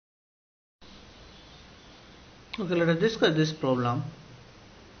Okay, let us discuss this problem.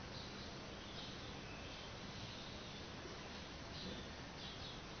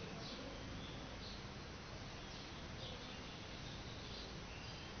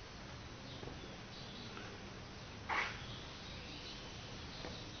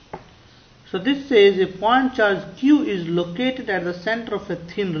 So this says a point charge Q is located at the center of a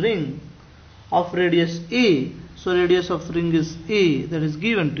thin ring of radius A. So radius of ring is A, that is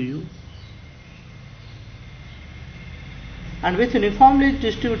given to you, and with uniformly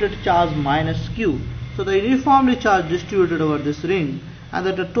distributed charge minus Q. So the uniformly charge distributed over this ring, and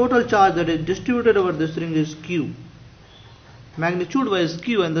that the total charge that is distributed over this ring is Q. Magnitude wise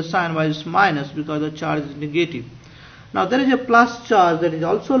Q and the sign wise minus because the charge is negative. Now there is a plus charge that is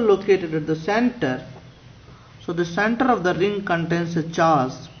also located at the center. So the center of the ring contains a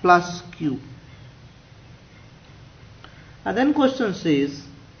charge plus Q. And then question says,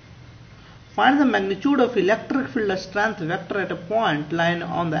 find the magnitude of electric field strength vector at a point lying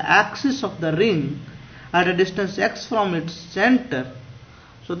on the axis of the ring at a distance x from its center.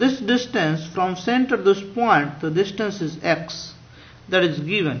 So this distance from center to this point, the distance is x, that is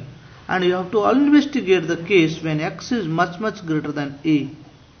given. And you have to investigate the case when x is much greater than a.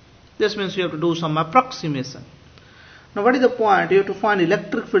 This means you have to do some approximation. Now what is the point? You have to find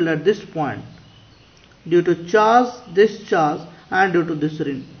electric field at this point due to charge, this charge, and due to this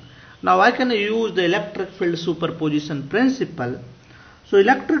ring. Now I can use the electric field superposition principle. So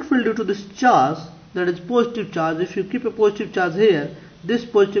electric field due to this charge, that is positive charge, if you keep a positive charge here, this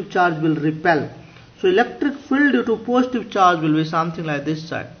positive charge will repel. So electric field due to positive charge will be something like this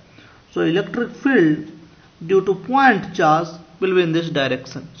side. So electric field due to point charge will be in this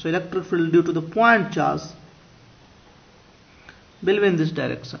direction. So electric field due to the point charge will be in this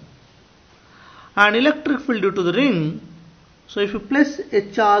direction. And electric field due to the ring, so if you place a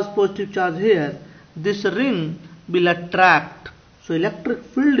charge, positive charge here, this ring will attract. So electric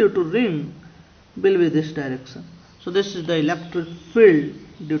field due to ring will be this direction. So this is the electric field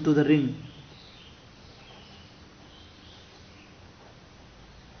due to the ring.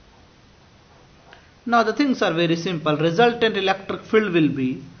 Now the things are very simple. Resultant electric field will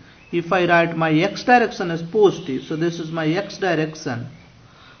be, if I write my x direction as positive, so this is my x direction.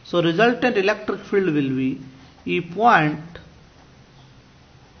 So resultant electric field will be E point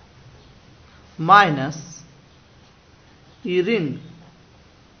minus E ring.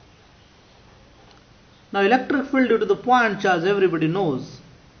 Now electric field due to the point charge everybody knows.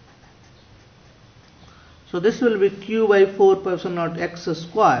 So this will be Q by 4 pi epsilon naught x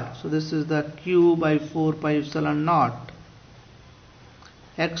square. So this is the Q by 4 pi epsilon naught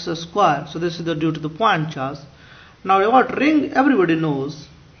x square. So this is the due to the point charge. Now what ring everybody knows.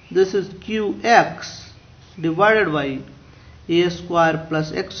 This is Qx divided by a square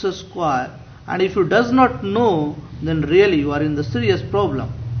plus x square. And if you does not know, then really you are in the serious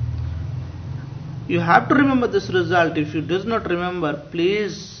problem. You have to remember this result. If you does not remember,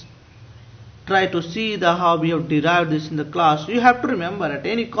 please try to see the how we have derived this in the class. You have to remember, at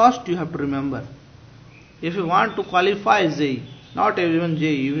any cost you have to remember. If you want to qualify J, not even J,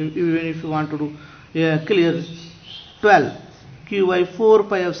 even if you want to do clear 12, Q by 4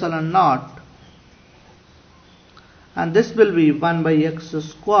 pi epsilon naught, and this will be 1 by x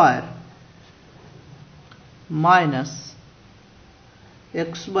square minus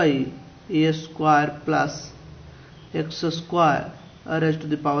x by a square plus x square raised to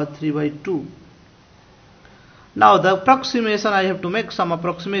the power 3 by 2. Now the approximation, I have to make some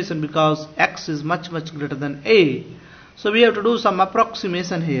approximation because x is much greater than a. So we have to do some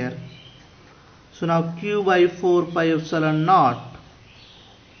approximation here. So now Q by 4 pi epsilon naught,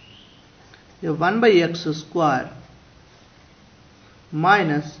 1 by x square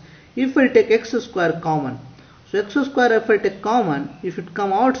minus, if I take x square common, so x square if I take common, if it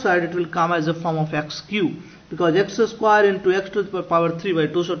come outside it will come as a form of x cube, because x square into x to the power 3 by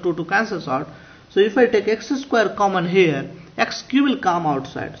 2, so 2 cancels out. So if I take x square common here, x cube will come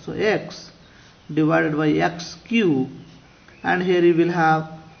outside. So x divided by x cube, and here you will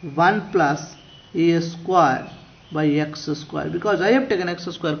have 1 plus a square by x square, because I have taken x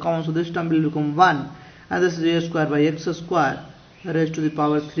square common, so this term will become 1, and this is a square by x square raised to the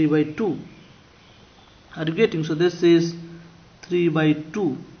power 3 by 2. Are you getting? So this is 3 by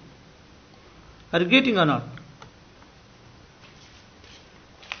 2. Are you getting or not?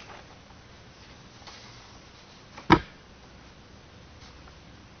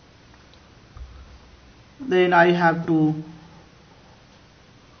 Then I have to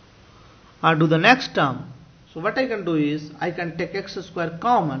do the next term. So what I can do is, I can take x square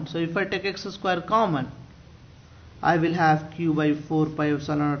common. So if I take x square common, I will have Q by 4 pi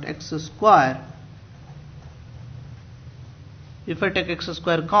epsilon naught x square if I take x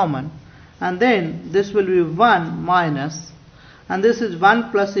square common, and then this will be 1 minus, and this is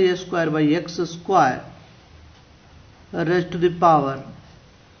 1 plus a square by x square raised to the power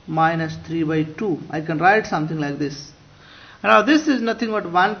minus 3 by 2. I can write something like this. Now this is nothing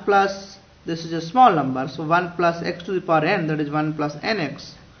but 1 plus, this is a small number, so 1 plus x to the power n, that is 1 plus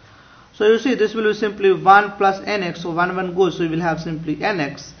nx. So you see this will be simply 1 plus nx, so 1 goes, so we will have simply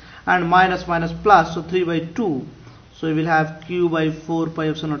nx, and minus minus plus, so 3 by 2. So we will have q by 4 pi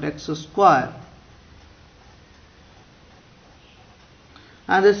epsilon naught x square.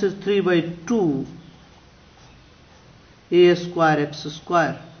 And this is 3 by 2 a square x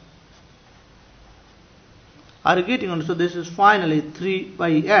square. Are you getting on? So this is finally 3 by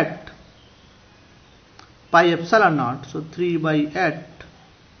 8 pi epsilon naught. So 3 by 8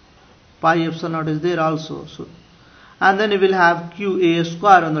 pi epsilon naught is there also. So, and then you will have q a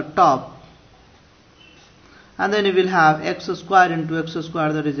square on the top. And then you will have x square into x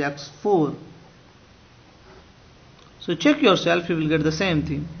square, that is x4. So check yourself, you will get the same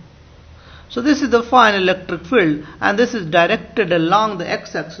thing. So this is the final electric field, and this is directed along the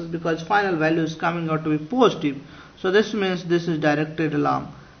x-axis because final value is coming out to be positive. So this means this is directed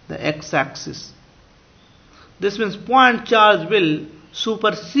along the x-axis. This means point charge will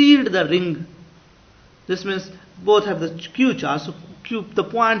supersede the ring. This means both have the q charge. So the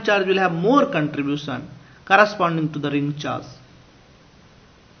point charge will have more contribution corresponding to the ring charge.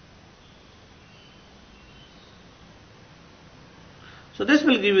 So this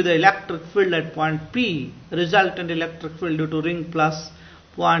will give you the electric field at point P, resultant electric field due to ring plus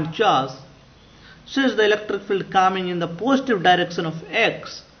point charge. Since the electric field coming in the positive direction of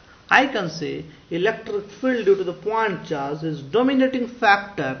x, I can say electric field due to the point charge is dominating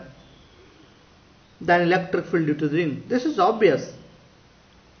factor than electric field due to the ring. This is obvious.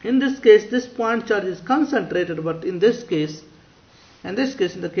 In this case, this point charge is concentrated, but in this case, in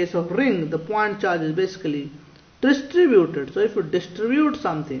the case of ring, the point charge is basically distributed. So if you distribute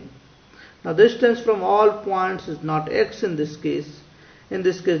something, now distance from all points is not x in this case. In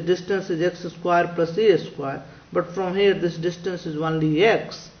this case, distance is x square plus a square, but from here this distance is only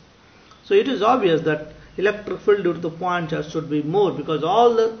x. So it is obvious that electric field due to the point charge should be more because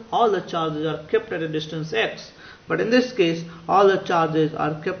all the charges are kept at a distance x. But in this case, all the charges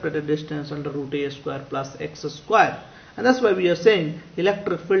are kept at a distance under root a square plus x square. And that's why we are saying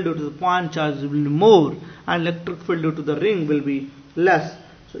electric field due to the point charge will be more and electric field due to the ring will be less.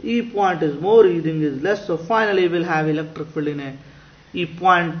 So E point is more, E ring is less. So finally we will have electric field in a E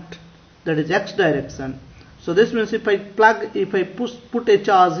point, that is x direction. So this means if I put a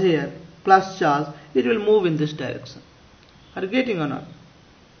charge here, plus charge, it will move in this direction. Are you getting or not?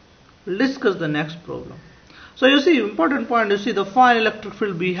 We'll discuss the next problem. So you see, important point, you see the final electric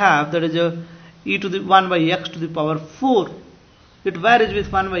field we have, that is a e to the 1 by x to the power 4. It varies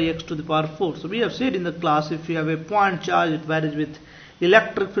with 1 by x to the power 4. So we have said in the class, if you have a point charge, it varies with,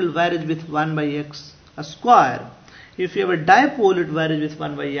 electric field varies with 1 by x square. If you have a dipole, it varies with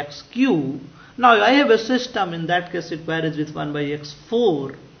 1 by x cube. Now I have a system, in that case it varies with 1 by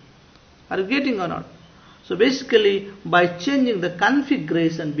x4. Are you getting or not? So basically, by changing the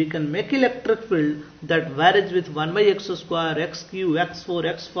configuration, we can make electric field that varies with 1 by x square, x cube, x4,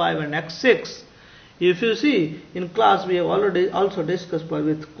 x5 and x6. If you see, in class we have already also discussed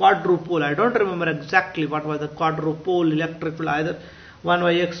with quadrupole. I don't remember exactly what was the quadrupole electric field, either 1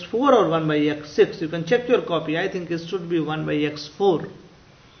 by x4 or 1 by x6. You can check your copy. I think it should be 1 by x4.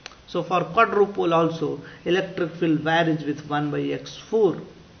 So for quadrupole also, electric field varies with 1 by x4.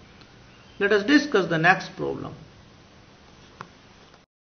 Let us discuss the next problem.